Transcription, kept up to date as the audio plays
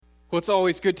Well, it's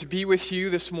always good to be with you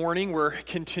this morning. We're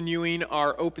continuing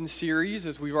our open series,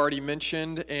 as we've already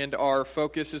mentioned, and our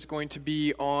focus is going to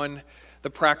be on the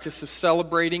practice of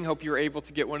celebrating. Hope you're able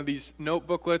to get one of these note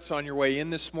booklets on your way in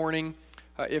this morning.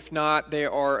 If not, they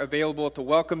are available at the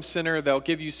Welcome Center. They'll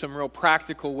give you some real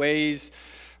practical ways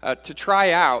to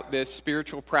try out this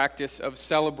spiritual practice of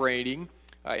celebrating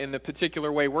in the particular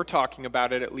way we're talking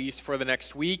about it, at least for the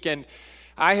next week. And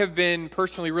I have been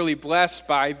personally really blessed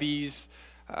by these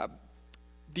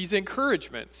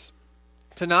encouragements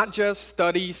to not just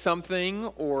study something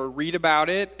or read about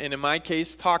it, and in my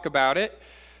case, talk about it,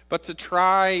 but to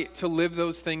try to live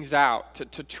those things out,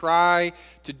 to try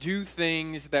to do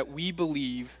things that we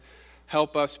believe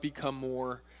help us become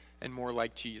more and more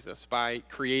like Jesus by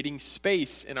creating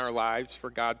space in our lives for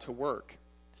God to work.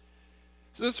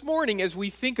 So this morning, as we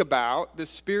think about the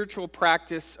spiritual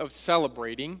practice of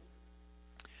celebrating,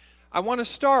 I want to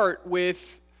start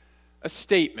with a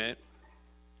statement.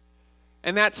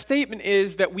 And that statement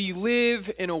is that we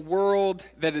live in a world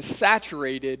that is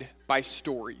saturated by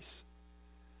stories.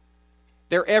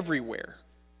 They're everywhere,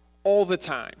 all the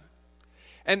time.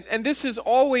 And this has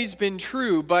always been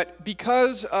true, but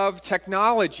because of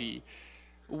technology,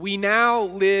 we now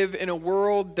live in a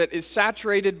world that is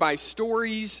saturated by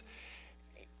stories,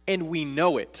 and we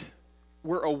know it.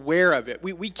 We're aware of it.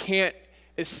 We can't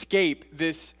escape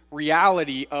this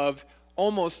reality of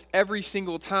almost every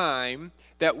single time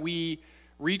that we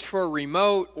reach for a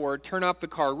remote or turn up the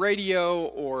car radio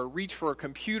or reach for a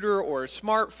computer or a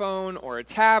smartphone or a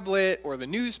tablet or the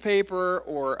newspaper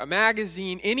or a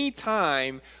magazine,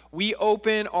 anytime we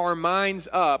open our minds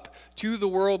up to the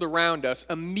world around us,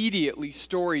 immediately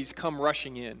stories come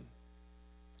rushing in.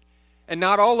 And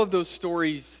not all of those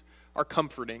stories are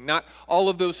comforting. Not all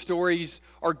of those stories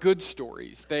are good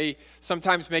stories. They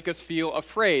sometimes make us feel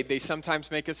afraid. They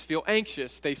sometimes make us feel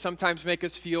anxious. They sometimes make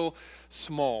us feel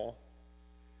small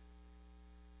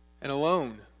and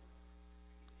alone.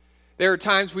 There are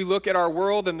times we look at our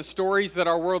world and the stories that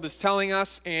our world is telling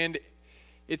us, and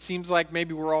it seems like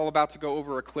maybe we're all about to go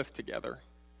over a cliff together.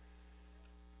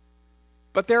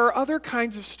 But there are other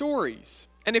kinds of stories.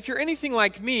 And if you're anything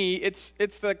like me, it's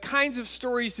the kinds of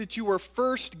stories that you were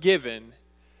first given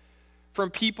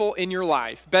from people in your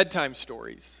life, bedtime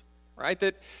stories, right?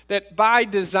 That by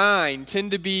design tend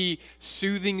to be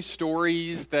soothing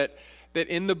stories that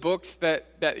in the books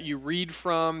that you read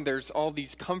from, there's all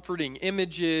these comforting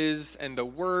images and the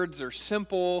words are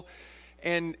simple.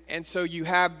 And so you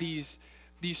have these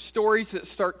stories that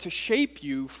start to shape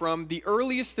you from the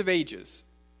earliest of ages.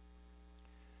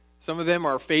 Some of them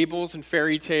are fables and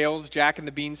fairy tales, Jack and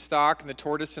the Beanstalk and the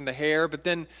Tortoise and the Hare. But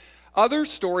then other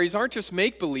stories aren't just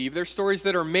make-believe. They're stories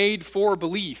that are made for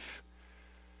belief.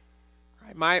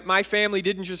 My family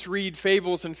didn't just read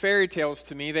fables and fairy tales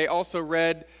to me. They also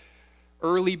read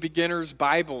early beginners'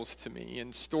 Bibles to me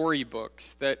and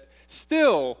storybooks that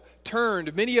still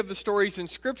turned many of the stories in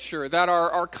Scripture that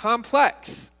are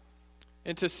complex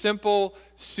into simple,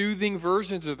 soothing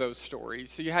versions of those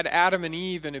stories. So you had Adam and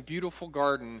Eve in a beautiful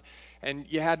garden, and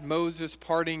you had Moses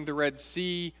parting the Red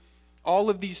Sea,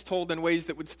 all of these told in ways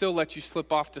that would still let you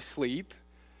slip off to sleep.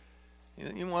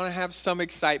 You want to have some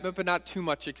excitement, but not too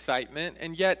much excitement.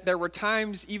 And yet there were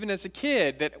times, even as a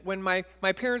kid, that when my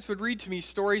parents would read to me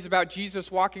stories about Jesus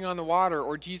walking on the water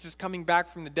or Jesus coming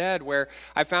back from the dead, where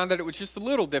I found that it was just a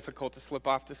little difficult to slip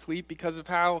off to sleep because of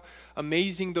how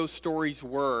amazing those stories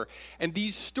were. And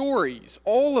these stories,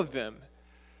 all of them,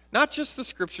 not just the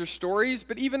Scripture stories,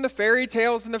 but even the fairy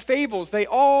tales and the fables, they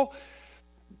all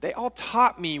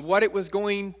taught me what it was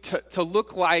going to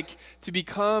look like to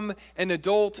become an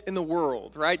adult in the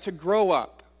world, right? To grow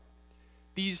up.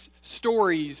 These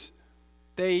stories,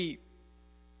 they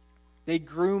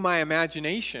grew my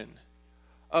imagination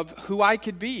of who I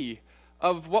could be,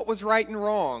 of what was right and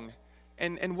wrong,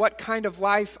 and what kind of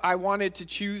life I wanted to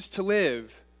choose to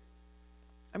live.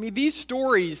 I mean, these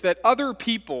stories that other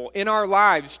people in our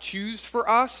lives choose for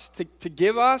us, to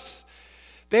give us,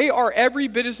 they are every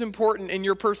bit as important in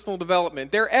your personal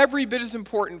development. They're every bit as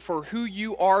important for who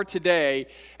you are today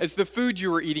as the food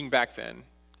you were eating back then.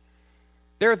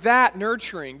 They're that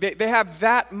nurturing. They have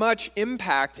that much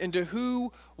impact into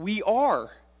who we are.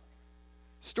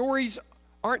 Stories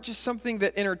aren't just something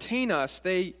that entertain us.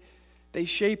 They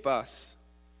shape us.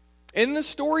 In the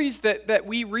stories that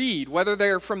we read, whether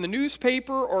they're from the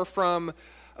newspaper or from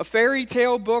a fairy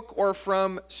tale book or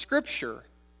from Scripture,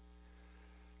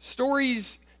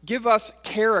 stories give us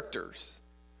characters.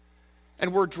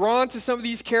 And we're drawn to some of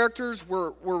these characters.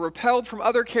 We're repelled from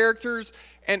other characters.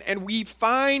 And we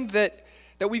find that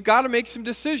that we've got to make some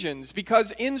decisions,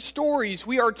 because in stories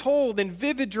we are told in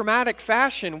vivid, dramatic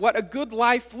fashion what a good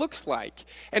life looks like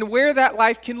and where that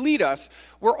life can lead us.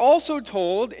 We're also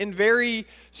told in very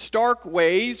stark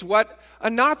ways what a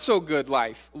not so good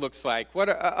life looks like, what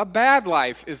a bad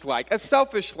life is like, a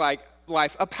selfish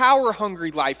life, a power-hungry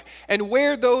life, and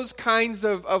where those kinds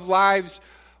of lives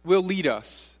will lead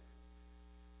us.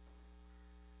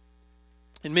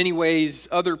 In many ways,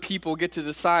 other people get to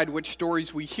decide which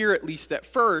stories we hear, at least at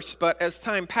first, but as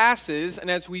time passes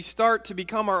and as we start to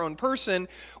become our own person,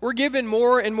 we're given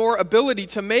more and more ability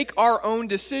to make our own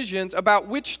decisions about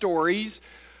which stories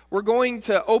we're going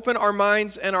to open our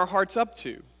minds and our hearts up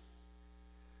to.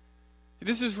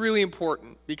 This is really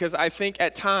important because I think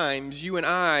at times you and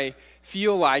I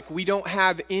feel like we don't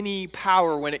have any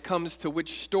power when it comes to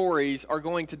which stories are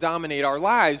going to dominate our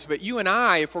lives. But you and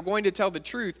I, if we're going to tell the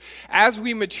truth, as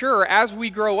we mature, as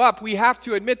we grow up, we have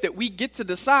to admit that we get to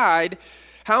decide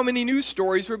how many news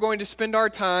stories we're going to spend our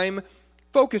time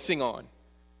focusing on.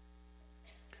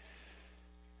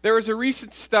 There was a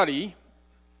recent study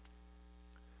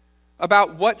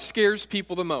about what scares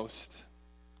people the most.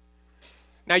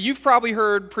 Now, you've probably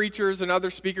heard preachers and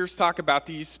other speakers talk about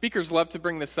these. Speakers love to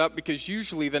bring this up because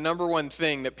usually the number one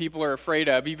thing that people are afraid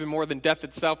of, even more than death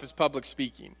itself, is public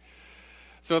speaking.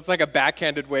 So it's like a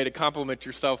backhanded way to compliment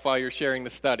yourself while you're sharing the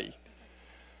study.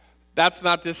 That's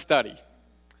not this study.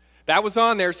 That was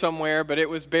on there somewhere, but it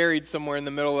was buried somewhere in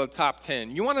the middle of the top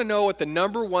 10. You want to know what the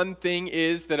number one thing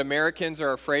is that Americans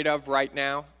are afraid of right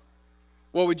now?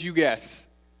 What would you guess?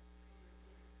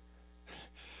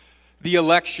 The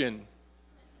election.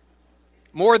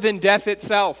 More than death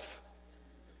itself.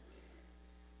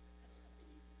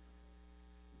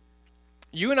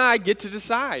 You and I get to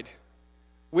decide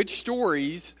which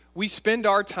stories we spend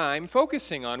our time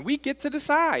focusing on. We get to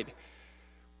decide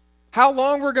how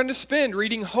long we're going to spend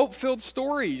reading hope-filled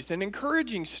stories and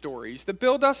encouraging stories that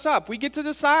build us up. We get to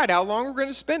decide how long we're going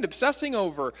to spend obsessing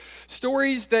over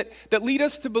stories that lead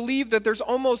us to believe that there's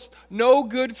almost no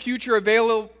good future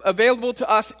available to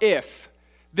us if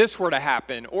this were to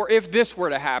happen, or if this were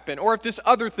to happen, or if this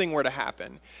other thing were to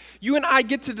happen. You and I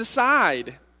get to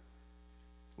decide.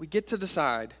 We get to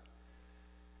decide.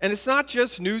 And it's not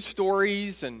just news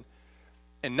stories and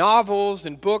novels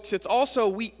and books. It's also,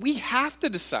 we have to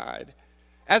decide,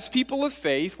 as people of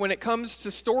faith, when it comes to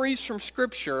stories from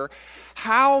Scripture,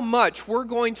 how much we're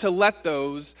going to let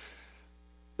those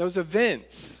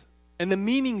events and the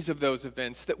meanings of those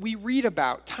events that we read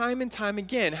about time and time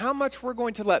again, how much we're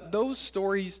going to let those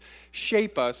stories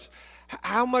shape us,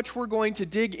 how much we're going to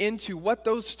dig into what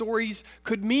those stories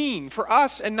could mean for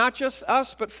us, and not just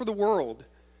us, but for the world.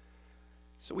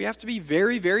 So we have to be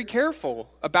very, very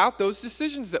careful about those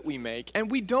decisions that we make,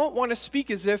 and we don't want to speak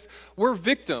as if we're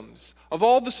victims of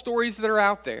all the stories that are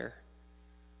out there.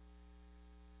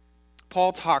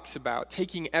 Paul talks about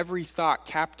taking every thought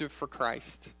captive for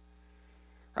Christ.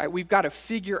 Right, we've got to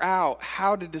figure out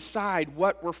how to decide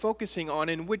what we're focusing on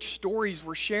and which stories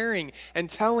we're sharing and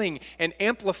telling and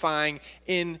amplifying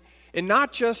in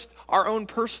not just our own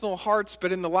personal hearts,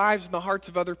 but in the lives and the hearts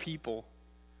of other people.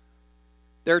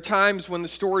 There are times when the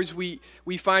stories we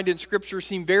find in Scripture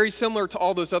seem very similar to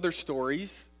all those other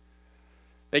stories.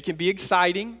 They can be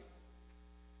exciting.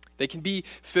 They can be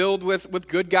filled with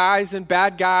good guys and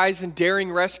bad guys and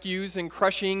daring rescues and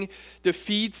crushing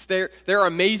defeats. There are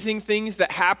amazing things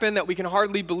that happen that we can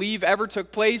hardly believe ever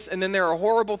took place, and then there are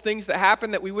horrible things that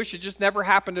happen that we wish it just never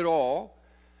happened at all.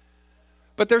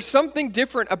 But there's something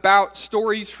different about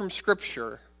stories from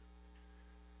Scripture.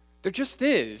 There just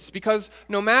is, because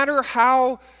no matter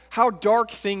how dark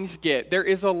things get, there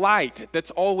is a light that's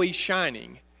always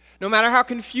shining. No matter how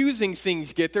confusing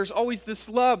things get, there's always this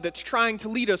love that's trying to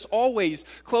lead us always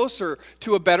closer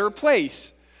to a better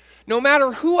place. No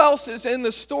matter who else is in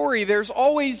the story, there's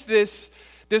always this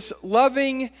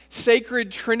loving,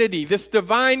 sacred Trinity, this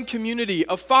divine community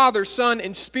of Father, Son,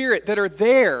 and Spirit that are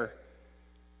there,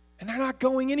 and they're not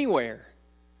going anywhere.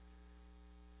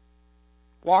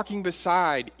 Walking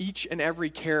beside each and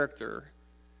every character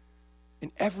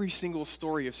in every single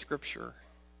story of Scripture.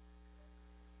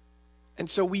 And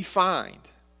so we find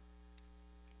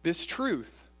this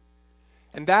truth,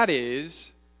 and that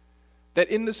is that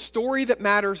in the story that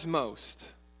matters most,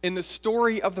 in the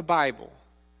story of the Bible,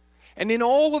 and in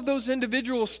all of those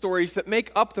individual stories that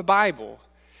make up the Bible,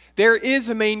 there is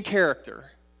a main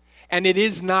character, and it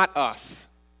is not us.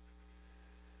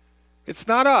 It's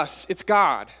not us, it's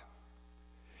God.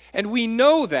 And we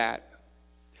know that.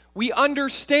 We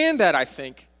understand that, I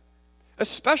think,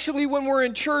 Especially when we're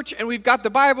in church and we've got the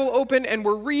Bible open and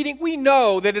we're reading, we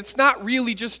know that it's not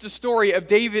really just a story of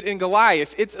David and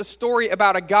Goliath. It's a story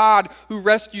about a God who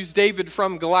rescues David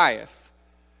from Goliath.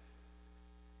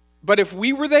 But if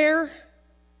we were there,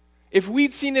 if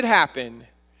we'd seen it happen,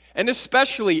 and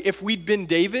especially if we'd been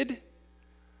David,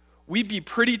 we'd be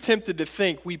pretty tempted to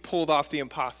think we pulled off the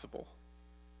impossible.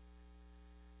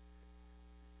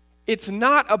 It's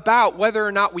not about whether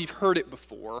or not we've heard it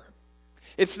before.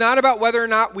 It's not about whether or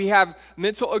not we have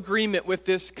mental agreement with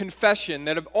this confession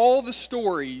that of all the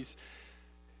stories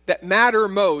that matter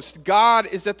most, God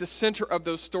is at the center of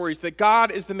those stories, that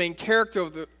God is the main character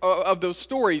of those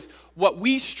stories. What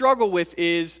we struggle with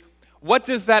is, what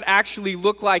does that actually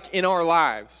look like in our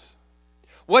lives?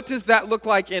 What does that look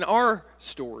like in our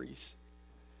stories?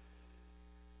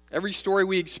 Every story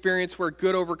we experience where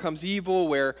good overcomes evil,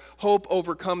 where hope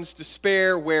overcomes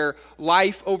despair, where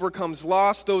life overcomes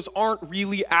loss, those aren't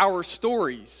really our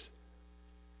stories.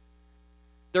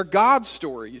 They're God's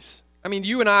stories. I mean,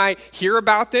 you and I hear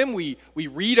about them, we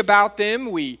read about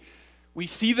them, we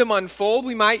see them unfold.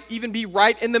 We might even be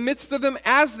right in the midst of them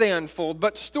as they unfold.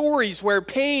 But stories where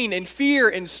pain and fear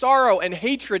and sorrow and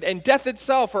hatred and death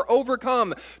itself are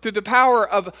overcome through the power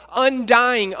of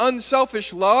undying,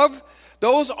 unselfish love,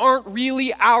 those aren't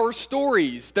really our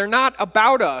stories. They're not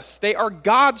about us. They are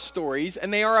God's stories,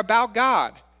 and they are about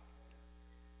God.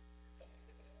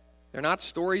 They're not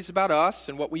stories about us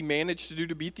and what we manage to do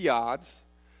to beat the odds.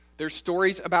 They're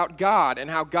stories about God and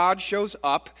how God shows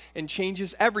up and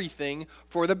changes everything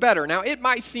for the better. Now, it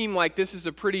might seem like this is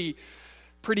a pretty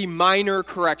minor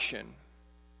correction.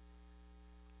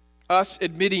 Us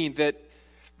admitting that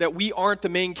we aren't the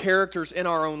main characters in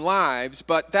our own lives,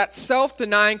 but that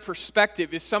self-denying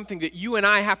perspective is something that you and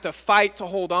I have to fight to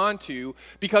hold on to,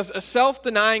 because a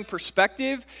self-denying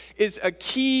perspective is a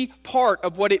key part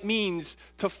of what it means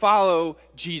to follow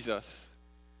Jesus.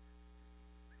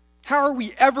 How are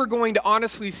we ever going to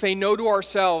honestly say no to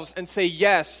ourselves and say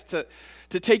yes to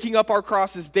taking up our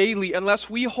crosses daily unless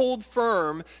we hold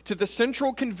firm to the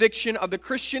central conviction of the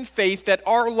Christian faith that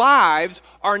our lives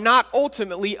are not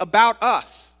ultimately about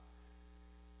us?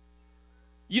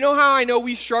 You know how I know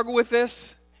we struggle with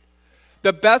this?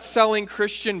 The best-selling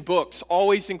Christian books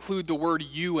always include the word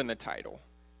 "you" in the title.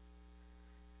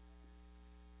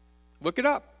 Look it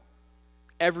up.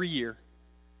 Every year.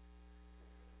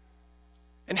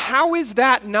 And how is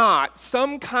that not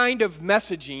some kind of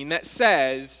messaging that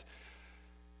says,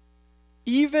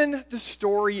 even the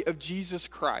story of Jesus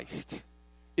Christ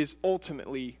is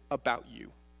ultimately about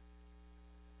you?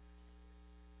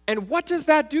 And what does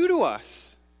that do to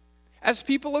us as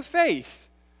people of faith?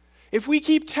 If we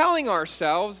keep telling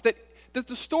ourselves that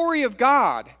the story of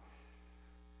God,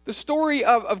 the story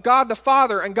of God the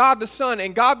Father and God the Son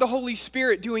and God the Holy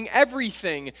Spirit doing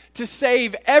everything to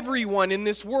save everyone in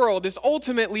this world is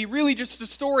ultimately really just a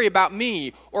story about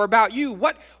me or about you,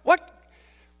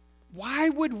 why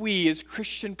would we as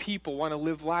Christian people want to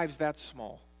live lives that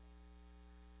small?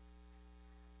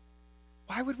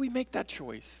 Why would we make that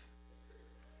choice?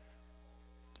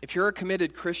 If you're a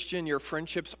committed Christian, your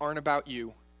friendships aren't about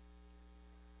you.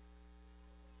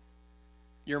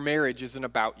 Your marriage isn't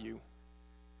about you.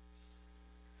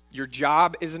 Your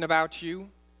job isn't about you.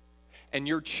 And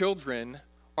your children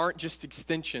aren't just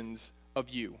extensions of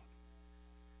you.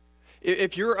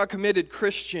 If you're a committed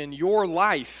Christian, your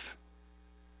life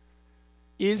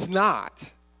is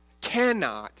not,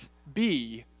 cannot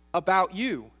be about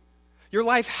you. Your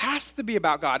life has to be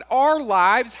about God. Our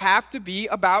lives have to be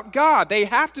about God. They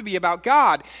have to be about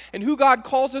God and who God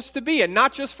calls us to be, and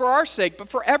not just for our sake, but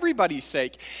for everybody's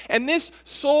sake. And this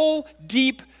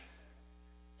soul-deep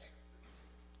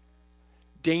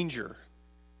danger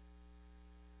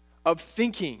of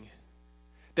thinking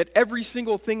that every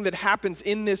single thing that happens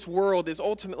in this world is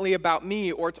ultimately about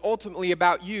me or it's ultimately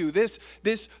about you, this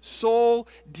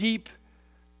soul-deep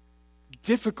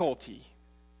difficulty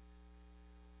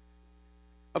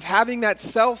of having that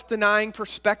self-denying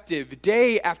perspective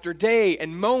day after day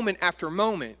and moment after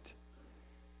moment.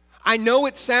 I know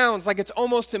it sounds like it's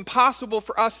almost impossible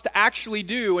for us to actually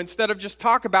do instead of just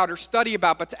talk about or study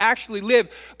about, but to actually live.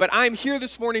 But I'm here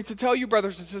this morning to tell you,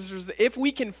 brothers and sisters, that if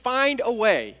we can find a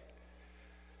way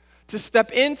to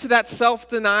step into that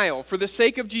self-denial for the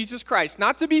sake of Jesus Christ,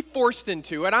 not to be forced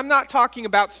into it. I'm not talking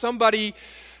about somebody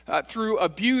through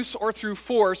abuse or through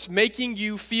force making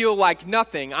you feel like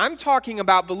nothing. I'm talking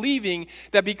about believing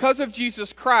that because of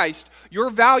Jesus Christ, your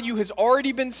value has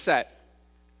already been set.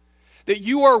 That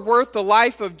you are worth the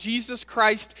life of Jesus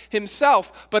Christ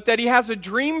himself, but that he has a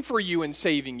dream for you in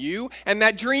saving you, and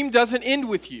that dream doesn't end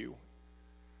with you.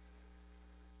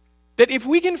 That if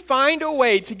we can find a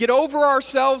way to get over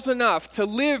ourselves enough to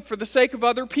live for the sake of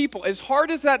other people, as hard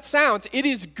as that sounds, it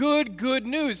is good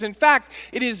news. In fact,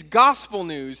 it is gospel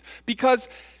news, because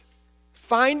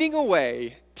finding a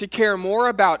way to care more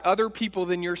about other people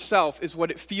than yourself is what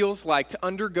it feels like to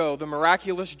undergo the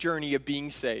miraculous journey of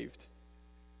being saved.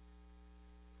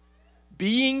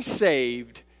 Being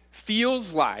saved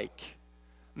feels like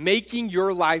making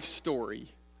your life story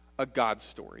a God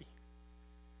story.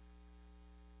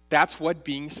 That's what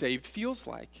being saved feels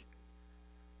like.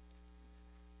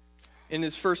 In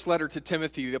his first letter to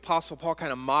Timothy, the Apostle Paul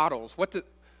kind of models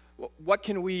what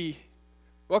can we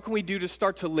do to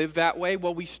start to live that way?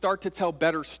 Well, we start to tell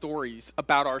better stories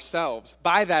about ourselves.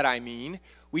 By that I mean,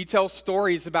 we tell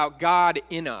stories about God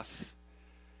in us,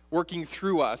 working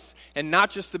through us, and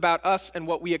not just about us and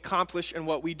what we accomplish and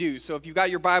what we do. So if you've got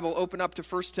your Bible, open up to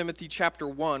 1 Timothy chapter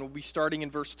 1. We'll be starting in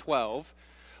verse 12.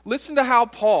 Listen to how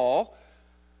Paul,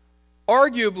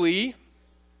 arguably,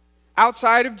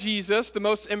 outside of Jesus, the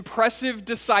most impressive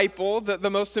disciple, the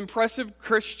most impressive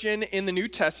Christian in the New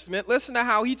Testament, listen to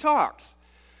how he talks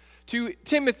to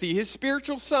Timothy, his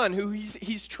spiritual son, who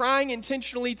he's trying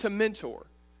intentionally to mentor.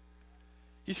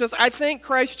 He says, I thank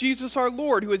Christ Jesus our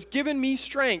Lord, who has given me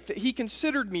strength, that he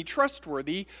considered me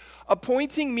trustworthy,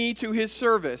 appointing me to his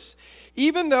service.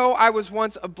 Even though I was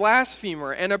once a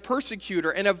blasphemer and a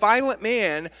persecutor and a violent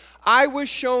man, I was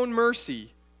shown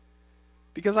mercy,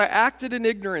 because I acted in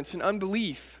ignorance and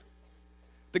unbelief.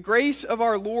 The grace of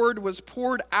our Lord was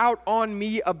poured out on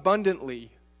me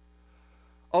abundantly,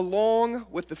 along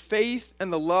with the faith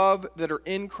and the love that are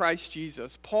in Christ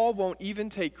Jesus. Paul won't even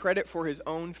take credit for his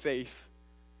own faith.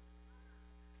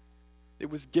 It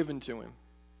was given to him.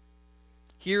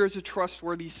 Here is a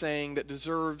trustworthy saying that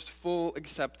deserves full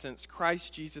acceptance.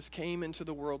 Christ Jesus came into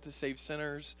the world to save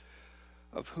sinners,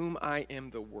 of whom I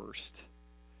am the worst.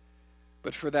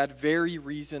 But for that very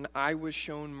reason, I was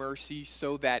shown mercy,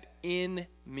 so that in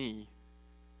me,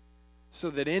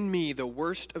 the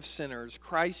worst of sinners,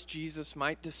 Christ Jesus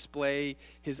might display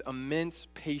his immense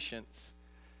patience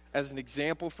as an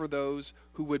example for those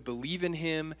who would believe in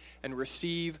him and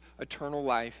receive eternal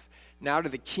life. Now to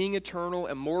the King eternal,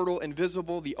 immortal,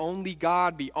 invisible, the only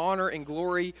God, be honor and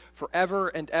glory forever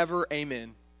and ever.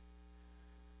 Amen.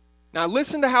 Now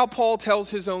listen to how Paul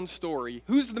tells his own story.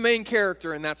 Who's the main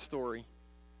character in that story?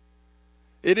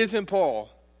 It isn't Paul.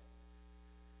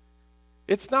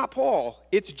 It's not Paul.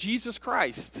 It's Jesus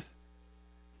Christ.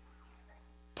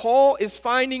 Paul is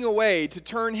finding a way to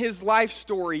turn his life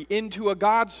story into a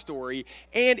God story.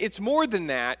 And it's more than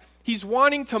that. He's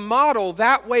wanting to model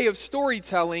that way of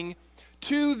storytelling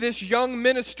to this young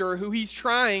minister who he's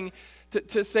trying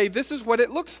to say, this is what it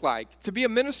looks like to be a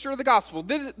minister of the gospel.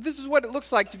 This is what it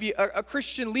looks like to be a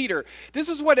Christian leader. This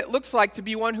is what it looks like to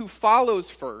be one who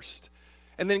follows first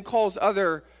and then calls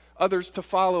others to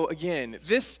follow again.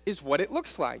 This is what it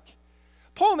looks like.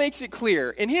 Paul makes it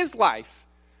clear in his life,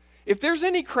 if there's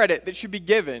any credit that should be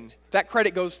given, that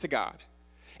credit goes to God.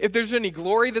 If there's any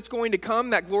glory that's going to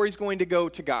come, that glory is going to go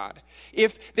to God.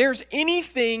 If there's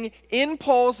anything in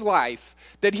Paul's life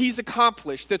that he's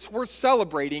accomplished that's worth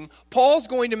celebrating, Paul's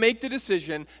going to make the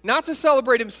decision not to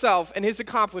celebrate himself and his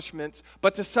accomplishments,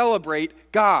 but to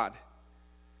celebrate God.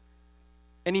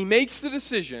 And he makes the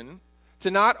decision to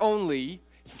not only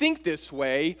think this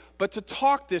way, but to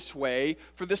talk this way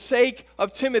for the sake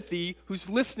of Timothy, who's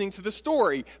listening to the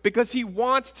story, because he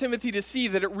wants Timothy to see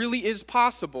that it really is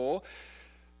possible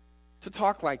to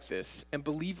talk like this and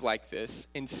believe like this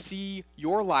and see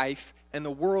your life and the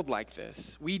world like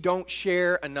this. We don't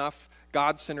share enough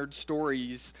God-centered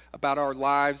stories about our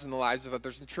lives and the lives of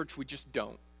others in church. We just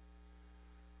don't.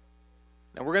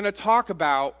 Now we're going to talk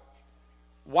about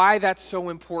why that's so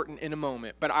important in a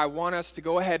moment, but I want us to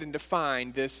go ahead and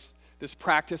define this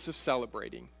practice of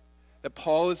celebrating that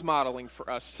Paul is modeling for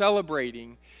us.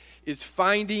 Celebrating is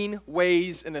finding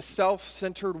ways in a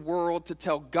self-centered world to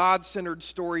tell God-centered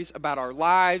stories about our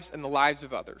lives and the lives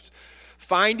of others.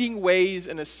 Finding ways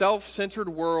in a self-centered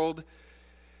world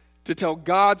to tell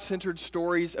God-centered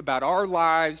stories about our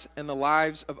lives and the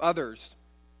lives of others.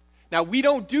 Now, we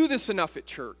don't do this enough at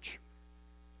church.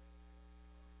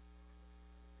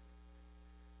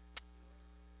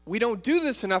 We don't do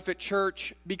this enough at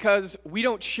church because we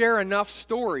don't share enough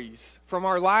stories from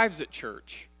our lives at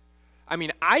church. I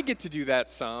mean, I get to do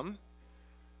that some.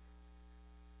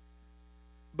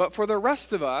 But for the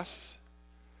rest of us,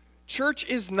 church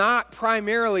is not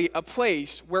primarily a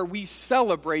place where we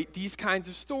celebrate these kinds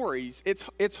of stories.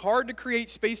 It's hard to create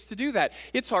space to do that.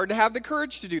 It's hard to have the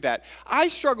courage to do that. I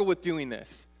struggle with doing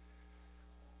this.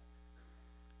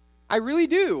 I really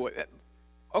do.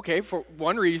 Okay, for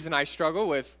one reason I struggle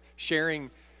with sharing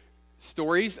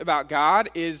stories about God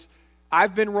is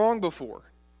I've been wrong before.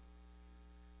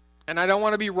 And I don't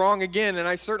want to be wrong again, and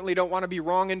I certainly don't want to be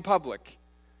wrong in public.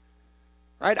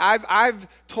 Right? I've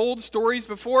told stories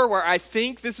before where I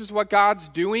think this is what God's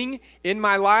doing in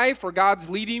my life, or God's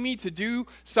leading me to do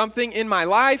something in my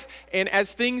life, and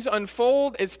as things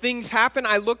unfold, as things happen,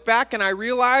 I look back and I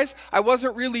realize I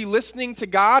wasn't really listening to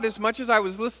God as much as I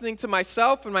was listening to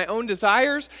myself and my own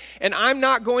desires, and I'm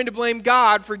not going to blame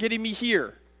God for getting me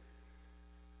here.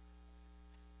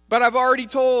 But I've already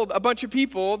told a bunch of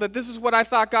people that this is what I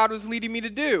thought God was leading me to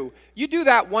do. You do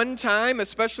that one time,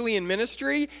 especially in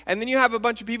ministry, and then you have a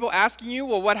bunch of people asking you,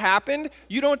 well, what happened?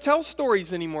 You don't tell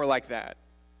stories anymore like that.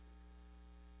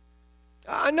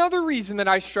 Another reason that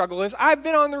I struggle is I've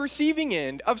been on the receiving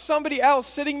end of somebody else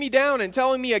sitting me down and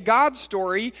telling me a God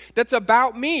story that's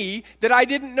about me that I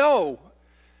didn't know.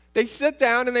 They sit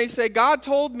down and they say, God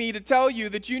told me to tell you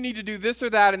that you need to do this or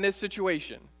that in this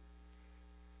situation.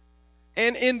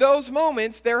 And in those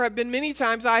moments, there have been many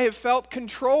times I have felt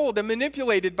controlled and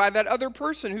manipulated by that other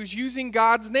person who's using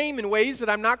God's name in ways that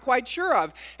I'm not quite sure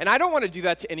of. And I don't want to do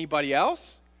that to anybody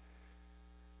else.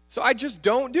 So I just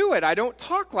don't do it. I don't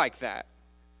talk like that.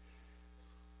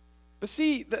 But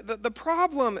see, the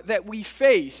problem that we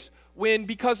face when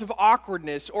because of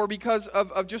awkwardness or because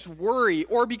of just worry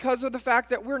or because of the fact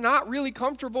that we're not really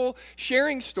comfortable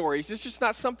sharing stories. It's just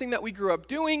not something that we grew up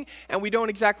doing, and we don't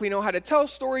exactly know how to tell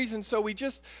stories, and so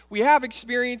we have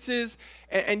experiences,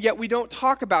 and yet we don't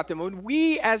talk about them. When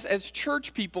we as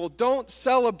church people don't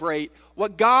celebrate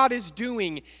what God is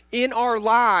doing in our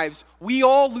lives, we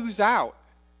all lose out.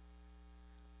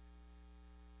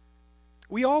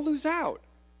 We all lose out.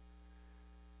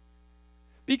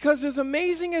 Because as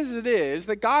amazing as it is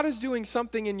that God is doing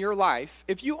something in your life,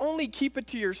 if you only keep it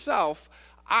to yourself,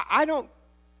 I don't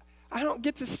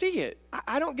get to see it.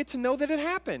 I don't get to know that it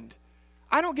happened.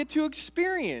 I don't get to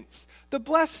experience the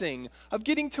blessing of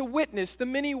getting to witness the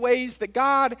many ways that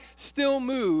God still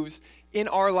moves in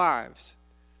our lives.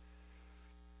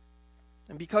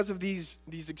 And because of these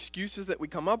excuses that we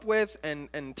come up with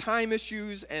and time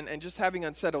issues and just having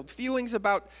unsettled feelings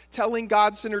about telling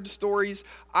God-centered stories,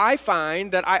 I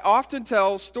find that I often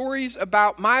tell stories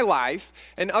about my life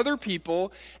and other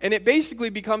people, and it basically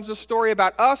becomes a story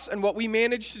about us and what we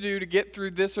managed to do to get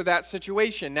through this or that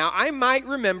situation. Now, I might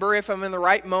remember if I'm in the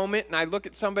right moment and I look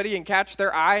at somebody and catch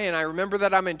their eye and I remember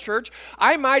that I'm in church,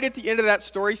 I might at the end of that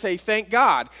story say, thank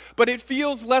God. But it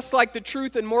feels less like the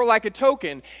truth and more like a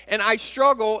token, and I struggle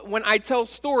when I tell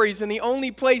stories, and the only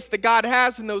place that God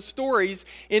has in those stories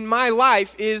in my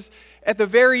life is at the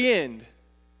very end.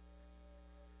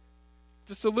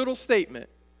 Just a little statement.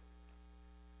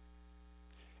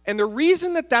 And the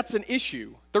reason that that's an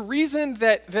issue, the reason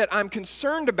that I'm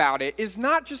concerned about it is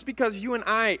not just because you and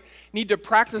I need to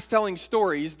practice telling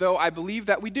stories, though I believe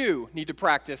that we do need to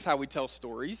practice how we tell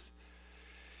stories.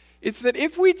 It's that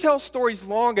if we tell stories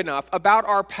long enough about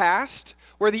our past,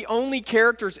 where the only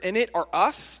characters in it are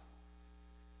us,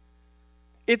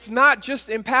 it's not just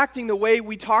impacting the way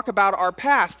we talk about our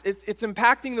past, it's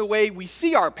impacting the way we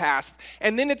see our past,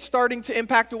 and then it's starting to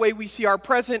impact the way we see our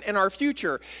present and our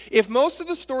future. If most of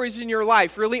the stories in your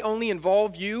life really only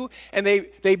involve you, and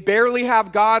they barely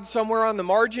have God somewhere on the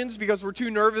margins because we're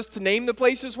too nervous to name the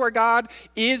places where God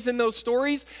is in those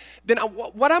stories, then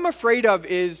what I'm afraid of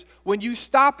is when you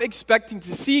stop expecting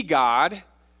to see God,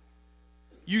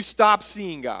 you stop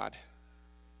seeing God.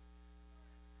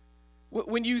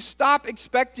 When you stop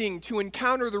expecting to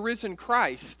encounter the risen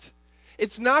Christ,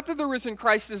 it's not that the risen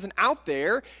Christ isn't out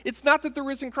there. It's not that the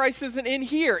risen Christ isn't in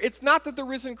here. It's not that the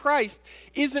risen Christ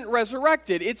isn't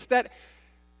resurrected. It's that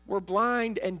we're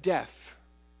blind and deaf,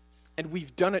 and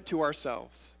we've done it to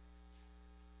ourselves.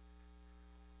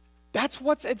 That's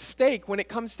what's at stake when it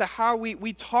comes to how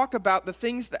we talk about the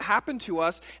things that happen to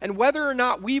us and whether or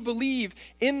not we believe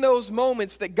in those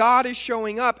moments that God is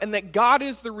showing up and that God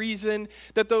is the reason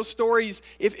that those stories,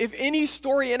 if any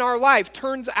story in our life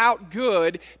turns out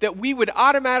good, that we would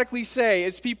automatically say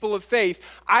as people of faith,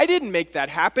 I didn't make that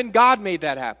happen, God made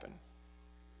that happen.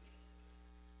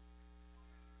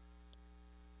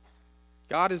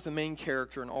 God is the main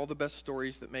character in all the best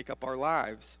stories that make up our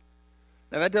lives.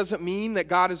 Now, that doesn't mean that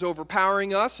God is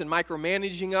overpowering us and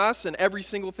micromanaging us and every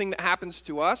single thing that happens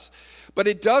to us, but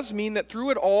it does mean that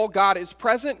through it all, God is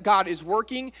present, God is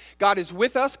working, God is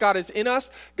with us, God is in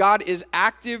us, God is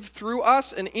active through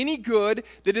us, and any good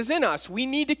that is in us. We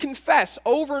need to confess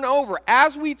over and over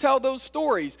as we tell those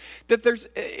stories that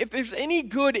if there's any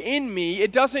good in me,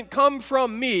 it doesn't come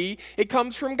from me, it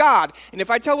comes from God. And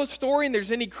if I tell a story and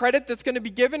there's any credit that's going to be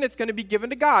given, it's going to be given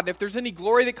to God. And if there's any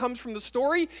glory that comes from the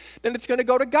story, then it's going to to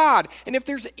go to God. And if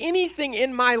there's anything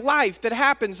in my life that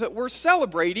happens that we're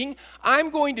celebrating, I'm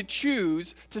going to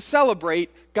choose to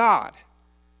celebrate God.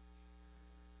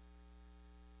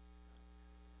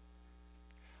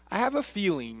 I have a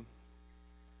feeling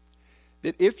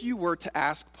that if you were to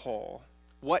ask Paul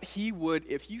what he would,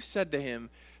 if you said to him,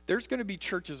 there's going to be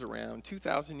churches around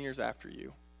 2,000 years after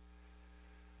you,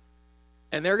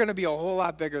 and they're going to be a whole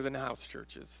lot bigger than house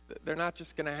churches. They're not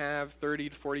just going to have 30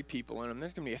 to 40 people in them.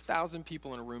 There's going to be 1,000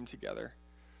 people in a room together.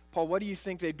 Paul, what do you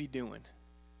think they'd be doing?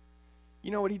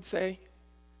 You know what he'd say?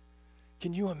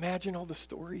 Can you imagine all the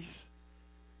stories?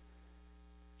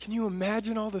 Can you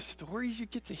imagine all the stories you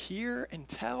get to hear and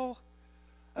tell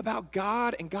about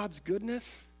God and God's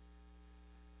goodness?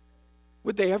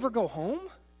 Would they ever go home?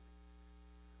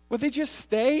 Would they just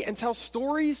stay and tell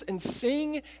stories and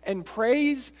sing and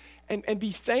praise and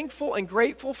be thankful and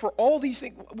grateful for all these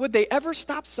things? Would they ever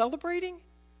stop celebrating?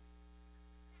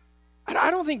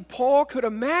 I don't think Paul could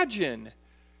imagine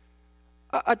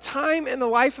a time in the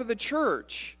life of the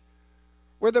church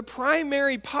where the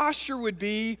primary posture would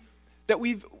be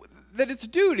that it's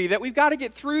duty, that we've got to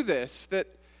get through this, that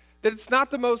it's not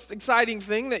the most exciting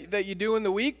thing that you do in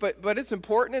the week, but it's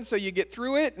important, and so you get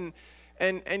through it, and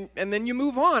then you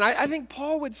move on. I think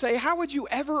Paul would say, how would you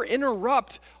ever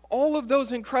interrupt all of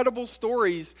those incredible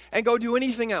stories and go do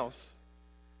anything else?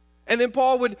 And then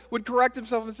Paul would correct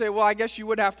himself and say, well, I guess you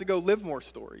would have to go live more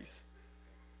stories.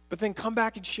 But then come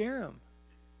back and share them.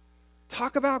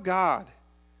 Talk about God.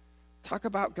 Talk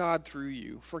about God through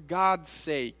you. For God's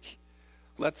sake,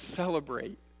 let's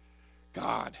celebrate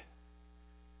God.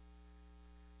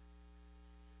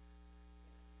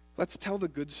 Let's tell the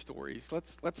good stories.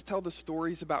 Let's tell the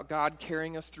stories about God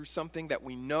carrying us through something that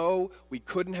we know we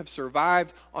couldn't have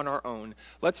survived on our own.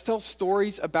 Let's tell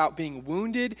stories about being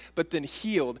wounded but then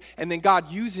healed, and then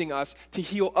God using us to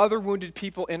heal other wounded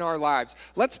people in our lives.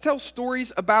 Let's tell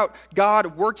stories about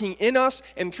God working in us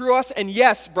and through us. And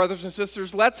yes, brothers and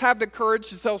sisters, let's have the courage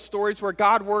to tell stories where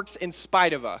God works in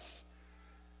spite of us.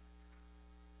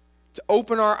 To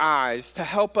open our eyes, to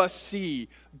help us see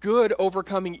good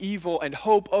overcoming evil and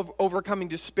hope of overcoming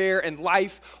despair and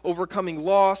life overcoming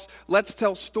loss. Let's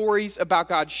tell stories about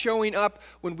God showing up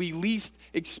when we least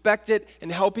expect it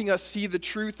and helping us see the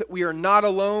truth that we are not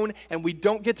alone and we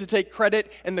don't get to take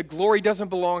credit and the glory doesn't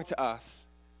belong to us.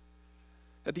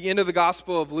 At the end of the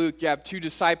Gospel of Luke, you have two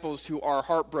disciples who are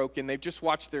heartbroken. They've just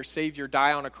watched their Savior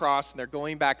die on a cross, and they're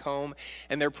going back home,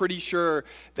 and they're pretty sure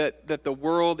that the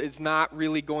world is not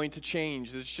really going to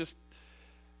change. It's just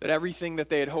that everything that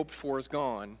they had hoped for is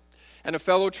gone. And a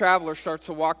fellow traveler starts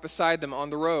to walk beside them on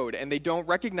the road, and they don't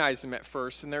recognize him at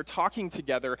first, and they're talking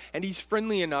together, and he's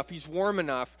friendly enough, he's warm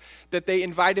enough, that they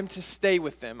invite him to stay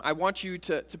with them. I want you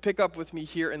to pick up with me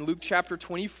here in Luke chapter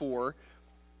 24.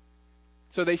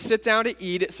 So they sit down to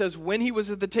eat. It says, when he was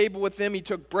at the table with them, he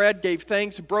took bread, gave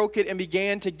thanks, broke it, and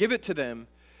began to give it to them.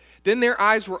 Then their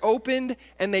eyes were opened,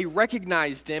 and they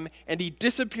recognized him, and he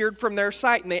disappeared from their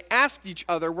sight. And they asked each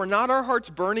other, were not our hearts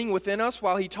burning within us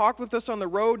while he talked with us on the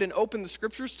road and opened the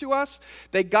scriptures to us?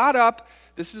 They got up.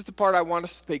 This is the part I want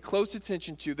us to pay close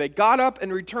attention to. They got up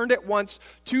and returned at once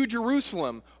to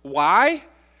Jerusalem. Why?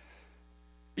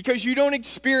 Because you don't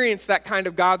experience that kind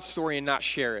of God story and not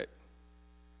share it.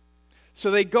 So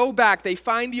they go back, they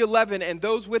find the 11 and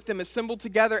those with them assembled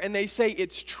together, and they say,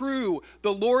 it's true,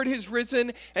 the Lord has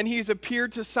risen and he has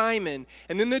appeared to Simon.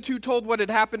 And then the two told what had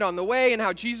happened on the way and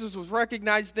how Jesus was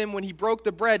recognized them when he broke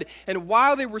the bread. And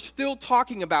while they were still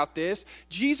talking about this,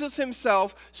 Jesus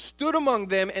himself stood among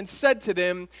them and said to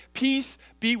them, peace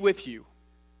be with you.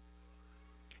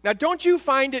 Now, don't you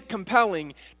find it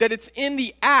compelling that it's in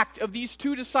the act of these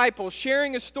two disciples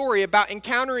sharing a story about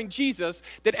encountering Jesus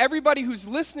that everybody who's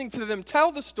listening to them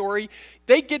tell the story,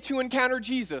 they get to encounter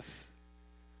Jesus?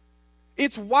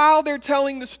 It's while they're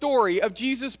telling the story of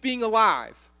Jesus being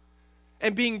alive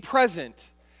and being present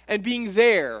and being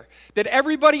there that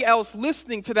everybody else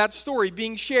listening to that story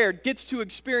being shared gets to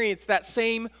experience that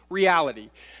same reality.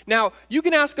 Now, you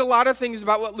can ask a lot of things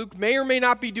about what Luke may or may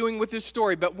not be doing with this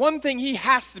story, but one thing he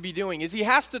has to be doing is he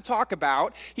has to talk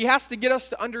about, he has to get us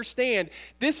to understand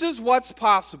this is what's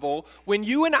possible when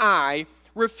you and I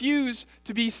refuse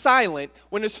to be silent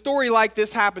when a story like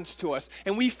this happens to us,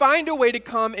 and we find a way to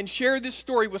come and share this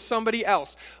story with somebody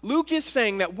else. Luke is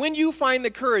saying that when you find the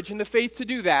courage and the faith to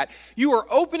do that, you are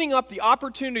opening up the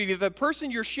opportunity that the person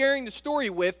you're sharing the story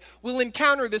with will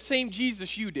encounter the same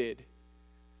Jesus you did.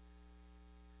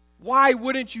 Why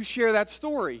wouldn't you share that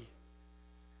story?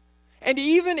 And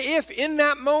even if in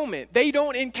that moment they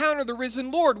don't encounter the risen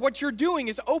Lord, what you're doing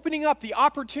is opening up the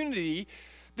opportunity,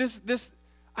 this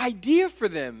idea for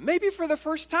them, maybe for the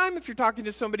first time if you're talking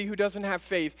to somebody who doesn't have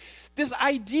faith, this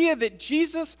idea that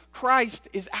Jesus Christ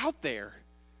is out there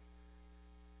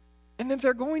and that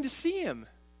they're going to see him.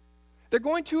 They're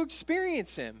going to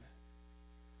experience him.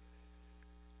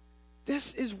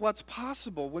 This is what's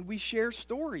possible when we share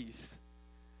stories.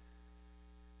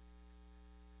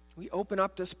 We open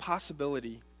up this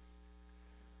possibility.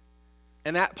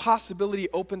 And that possibility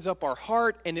opens up our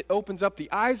heart, and it opens up the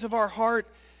eyes of our heart,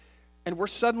 and we're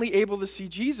suddenly able to see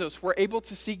Jesus. We're able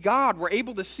to see God. We're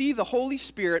able to see the Holy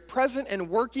Spirit present and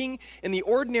working in the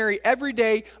ordinary,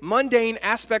 everyday, mundane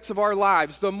aspects of our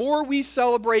lives. The more we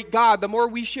celebrate God, the more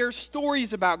we share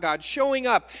stories about God, showing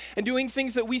up and doing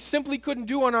things that we simply couldn't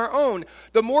do on our own,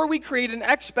 the more we create an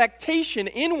expectation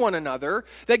in one another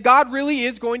that God really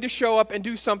is going to show up and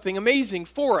do something amazing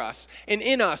for us and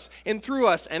in us and through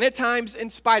us and at times in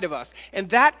spite of us.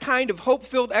 And that kind of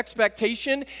hope-filled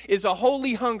expectation is a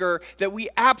holy hunger that we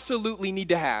absolutely need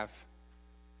to have.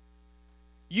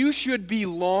 You should be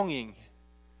longing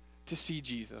to see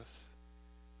Jesus.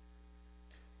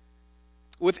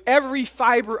 With every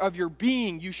fiber of your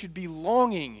being, you should be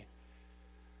longing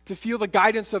to feel the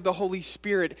guidance of the Holy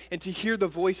Spirit and to hear the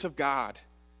voice of God.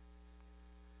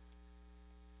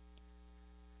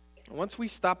 Once we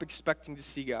stop expecting to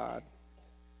see God,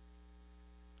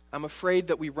 I'm afraid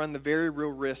that we run the very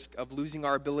real risk of losing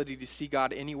our ability to see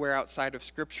God anywhere outside of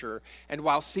Scripture. And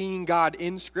while seeing God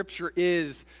in Scripture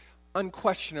is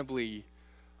unquestionably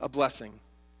a blessing,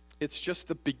 it's just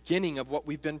the beginning of what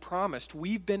we've been promised.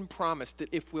 We've been promised that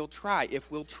if we'll try,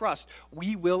 if we'll trust,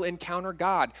 we will encounter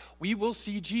God. We will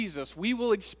see Jesus. We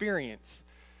will experience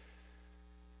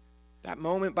that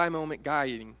moment-by-moment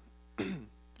guiding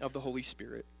of the Holy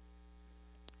Spirit.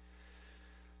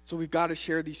 So we've got to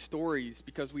share these stories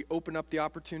because we open up the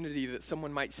opportunity that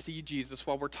someone might see Jesus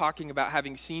while we're talking about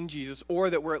having seen Jesus, or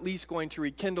that we're at least going to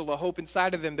rekindle a hope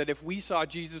inside of them that if we saw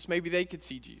Jesus, maybe they could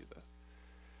see Jesus.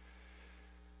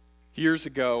 Years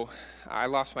ago, I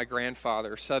lost my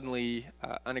grandfather suddenly,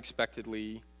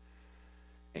 unexpectedly,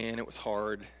 and it was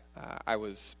hard. I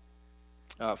was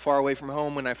far away from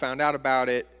home when I found out about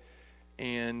it,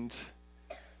 and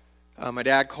my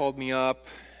dad called me up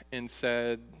and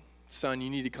said, "Son, you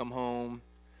need to come home.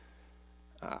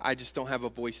 I just don't have a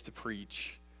voice to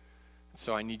preach,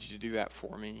 so I need you to do that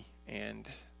for me." And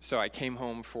so I came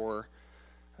home for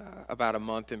about a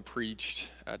month and preached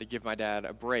to give my dad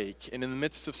a break. And in the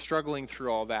midst of struggling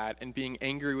through all that and being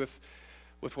angry with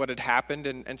what had happened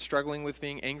and struggling with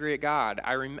being angry at God,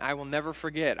 I will never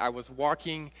forget, I was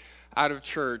walking out of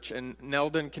church, and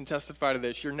Neldon can testify to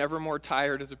this. You're never more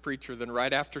tired as a preacher than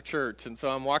right after church. And so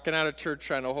I'm walking out of church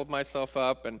trying to hold myself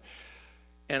up, and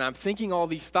I'm thinking all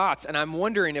these thoughts, and I'm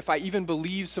wondering if I even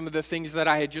believe some of the things that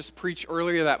I had just preached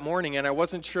earlier that morning, and I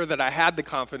wasn't sure that I had the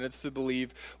confidence to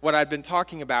believe what I'd been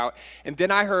talking about. And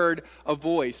then I heard a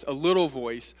voice, a little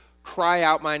voice, call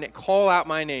out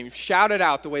my name, shout it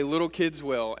out the way little kids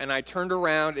will. And I turned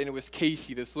around, and it was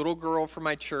Casey, this little girl from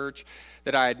my church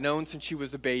that I had known since she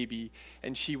was a baby,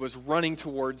 and she was running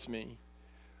towards me.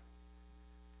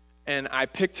 And I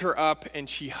picked her up, and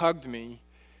she hugged me.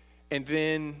 And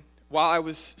then while I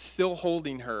was still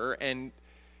holding her, and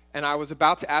I was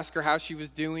about to ask her how she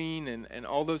was doing and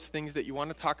all those things that you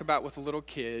want to talk about with a little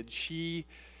kid, she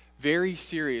very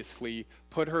seriously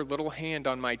put her little hand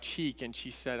on my cheek, and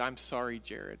she said, "I'm sorry,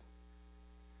 Jared."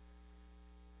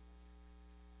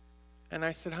 And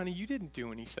I said, "Honey, you didn't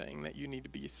do anything that you need to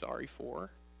be sorry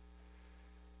for."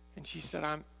 And she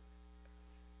said,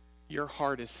 "Your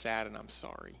heart is sad, and I'm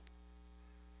sorry."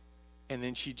 And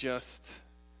then she just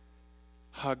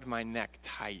hugged my neck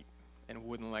tight and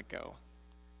wouldn't let go.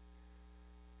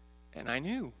 And I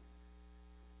knew,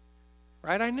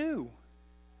 right? I knew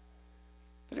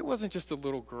that it wasn't just a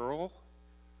little girl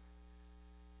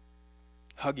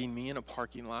hugging me in a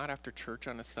parking lot after church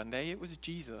on a Sunday. It was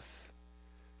Jesus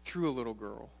through a little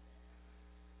girl,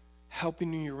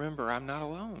 helping me remember I'm not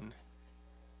alone.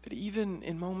 That even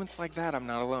in moments like that, I'm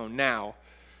not alone. Now,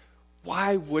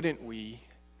 why wouldn't we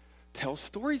tell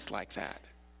stories like that?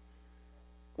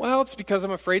 Well, it's because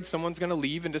I'm afraid someone's going to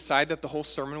leave and decide that the whole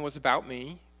sermon was about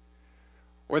me,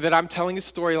 or that I'm telling a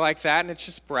story like that and it's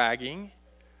just bragging,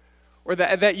 or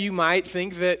that you might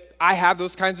think that I have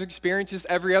those kinds of experiences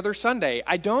every other Sunday.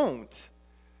 I don't.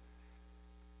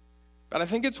 But I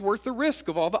think it's worth the risk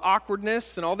of all the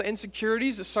awkwardness and all the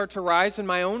insecurities that start to rise in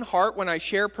my own heart when I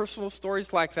share personal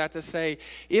stories like that, to say,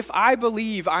 if I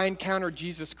believe I encountered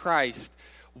Jesus Christ,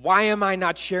 why am I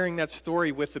not sharing that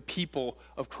story with the people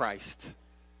of Christ?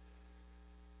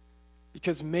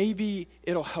 Because maybe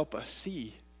it'll help us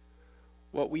see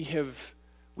what we have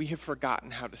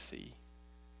forgotten how to see.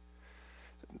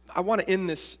 I want to end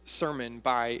this sermon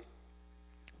by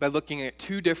looking at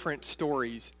two different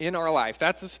stories in our life.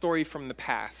 That's a story from the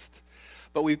past.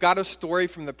 But we've got a story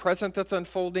from the present that's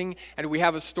unfolding, and we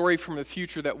have a story from the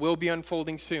future that will be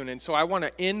unfolding soon. And so I want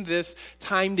to end this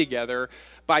time together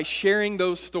by sharing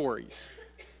those stories.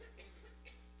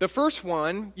 The first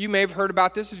one, you may have heard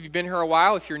about this if you've been here a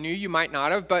while. If you're new, you might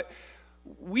not have. But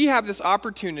we have this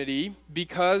opportunity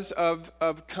because of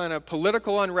kind of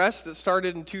political unrest that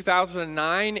started in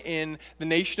 2009 in the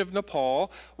nation of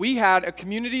Nepal. We had a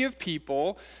community of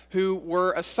people who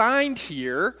were assigned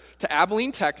here to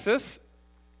Abilene, Texas,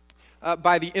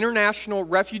 by the International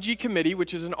Refugee Committee,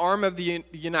 which is an arm of the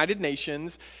United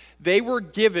Nations. They were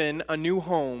given a new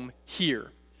home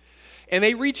here. And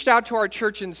they reached out to our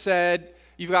church and said,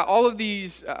 you've got all of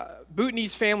these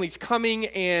Bhutanese families coming,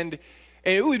 and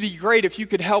it would be great if you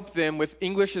could help them with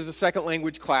English as a second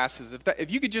language classes,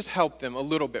 if you could just help them a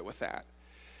little bit with that.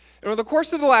 And over the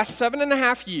course of the last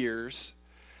 7.5 years,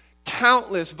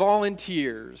 countless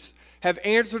volunteers have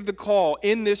answered the call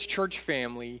in this church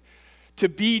family to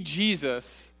be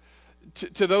Jesus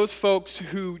to those folks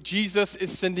who Jesus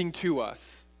is sending to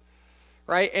us,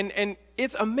 right? And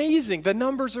it's amazing. The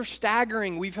numbers are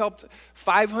staggering. We've helped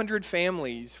 500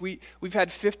 families. We've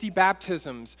had 50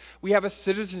 baptisms. We have a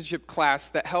citizenship class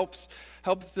that helps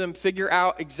them figure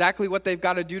out exactly what they've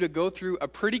got to do to go through a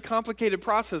pretty complicated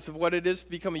process of what it is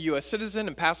to become a U.S. citizen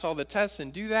and pass all the tests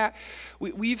and do that.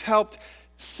 We've helped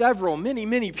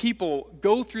many people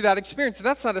go through that experience.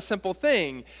 That's not a simple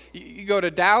thing. You go to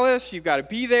Dallas, you've got to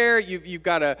be there, you've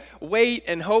got to wait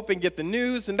and hope and get the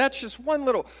news, and that's just one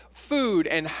little food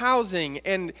and housing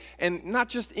and not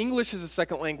just English as a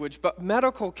second language, but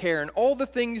medical care and all the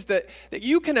things that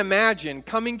you can imagine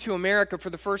coming to America for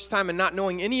the first time and not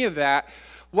knowing any of that,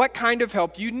 what kind of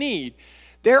help you need.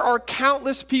 There are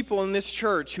countless people in this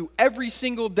church who every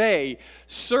single day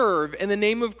serve in the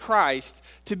name of Christ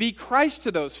to be Christ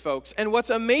to those folks. And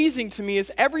what's amazing to me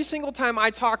is every single time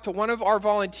I talk to one of our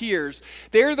volunteers,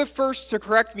 they're the first to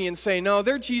correct me and say, no,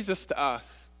 they're Jesus to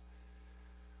us.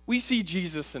 We see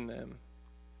Jesus in them.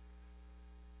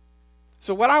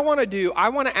 So what I want to do, I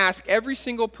want to ask every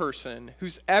single person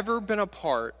who's ever been a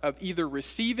part of either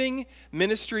receiving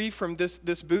ministry from this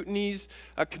Bhutanese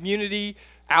community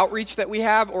outreach that we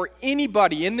have, or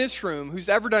anybody in this room who's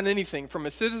ever done anything from a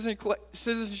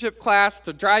citizenship class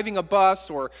to driving a bus,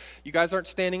 or you guys aren't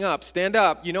standing up, stand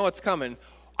up, you know it's coming.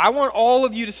 I want all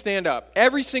of you to stand up,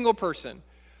 every single person.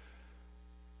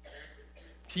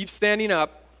 Keep standing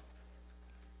up.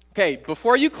 Okay,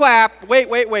 before you clap,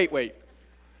 wait.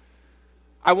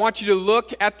 I want you to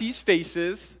look at these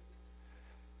faces.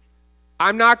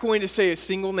 I'm not going to say a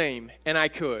single name, and I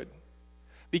could.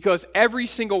 Because every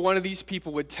single one of these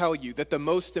people would tell you that the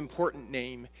most important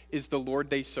name is the Lord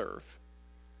they serve.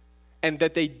 And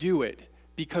that they do it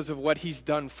because of what he's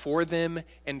done for them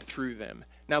and through them.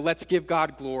 Now let's give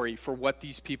God glory for what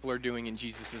these people are doing in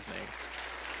Jesus' name.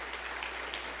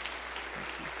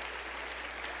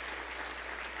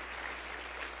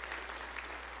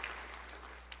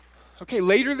 Okay,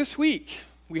 later this week,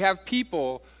 we have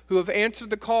people who have answered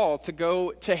the call to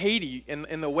go to Haiti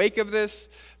in the wake of this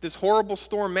horrible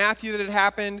storm Matthew that had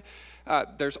happened.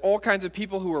 There's all kinds of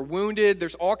people who are wounded.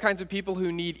 There's all kinds of people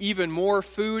who need even more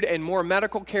food and more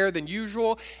medical care than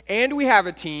usual. And we have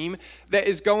a team that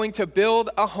is going to build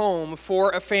a home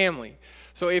for a family.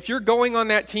 So if you're going on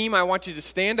that team, I want you to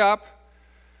stand up.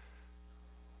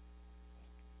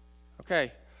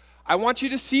 Okay. I want you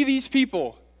to see these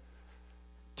people.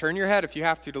 Turn your head if you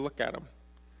have to look at them.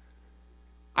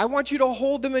 I want you to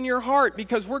hold them in your heart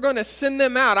because we're going to send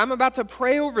them out. I'm about to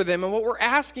pray over them, and what we're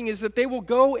asking is that they will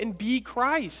go and be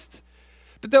Christ,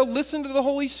 that they'll listen to the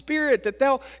Holy Spirit, that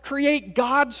they'll create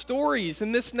God stories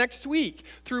in this next week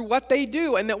through what they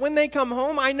do, and that when they come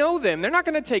home, I know them. They're not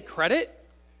going to take credit.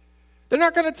 They're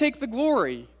not going to take the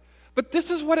glory. But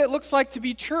this is what it looks like to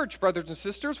be church, brothers and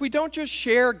sisters. We don't just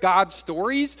share God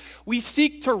stories. We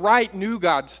seek to write new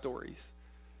God stories.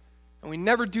 And we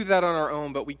never do that on our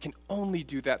own, but we can only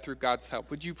do that through God's help.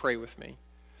 Would you pray with me?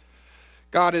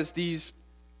 God, as these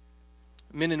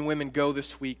men and women go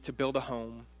this week to build a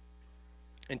home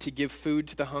and to give food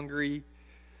to the hungry,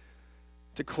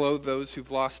 to clothe those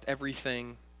who've lost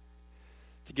everything,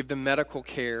 to give them medical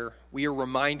care, we are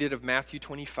reminded of Matthew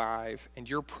 25 and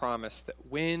your promise that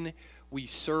when we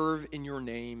serve in your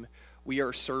name, we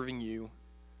are serving you.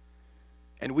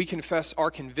 And we confess our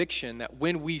conviction that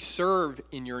when we serve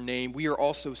in your name, we are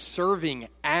also serving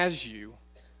as you.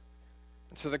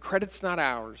 And so the credit's not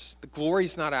ours. The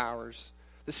glory's not ours.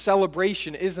 The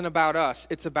celebration isn't about us.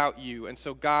 It's about you. And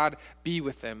so God, be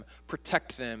with them.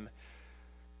 Protect them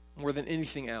more than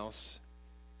anything else.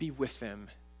 be with them,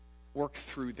 work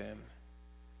through them,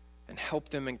 and help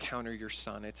them encounter your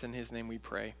Son. It's in his name we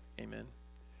pray. Amen.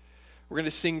 We're going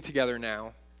to sing together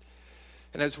now.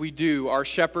 And as we do, our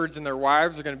shepherds and their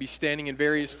wives are going to be standing in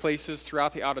various places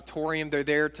throughout the auditorium. They're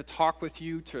there to talk with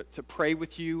you, to pray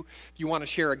with you. If you want to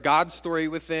share a God story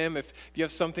with them, if you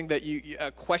have something that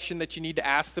a question that you need to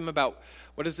ask them about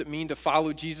what does it mean to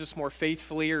follow Jesus more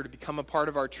faithfully or to become a part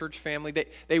of our church family,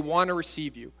 they want to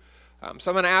receive you.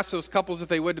 So I'm going to ask those couples if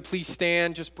they would to please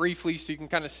stand just briefly so you can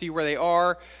kind of see where they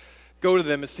are. Go to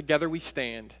them as together we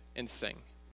stand and sing.